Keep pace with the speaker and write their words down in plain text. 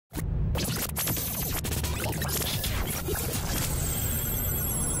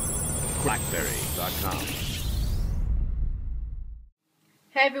CrackBerry.com.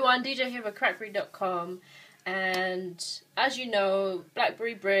 Hey everyone, DJ here with CrackBerry.com, and as you know,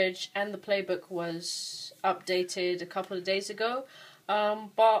 BlackBerry Bridge and the playbook was updated a couple of days ago,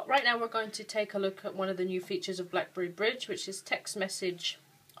 but right now we're going to take a look at one of the new features of BlackBerry Bridge, which is text message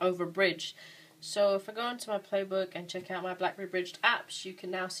over bridge. So if I go into my playbook and check out my BlackBerry Bridge apps, you can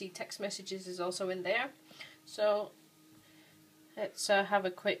now see text messages is also in there. So let's have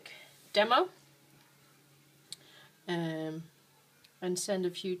a quick demo and send a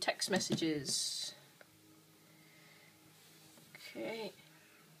few text messages. Okay.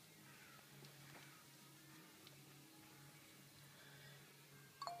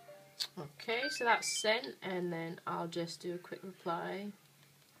 Okay, so that's sent, and then I'll just do a quick reply.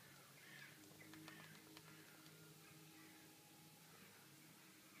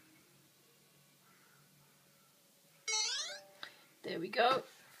 There we go.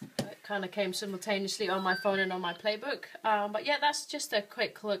 It kind of came simultaneously on my phone and on my playbook. But yeah, that's just a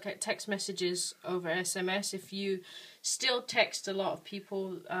quick look at text messages over SMS. If you still text a lot of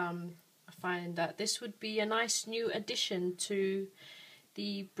people, I find that this would be a nice new addition to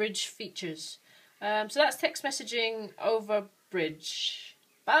the Bridge features. So that's text messaging over Bridge.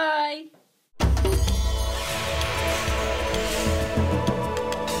 Bye!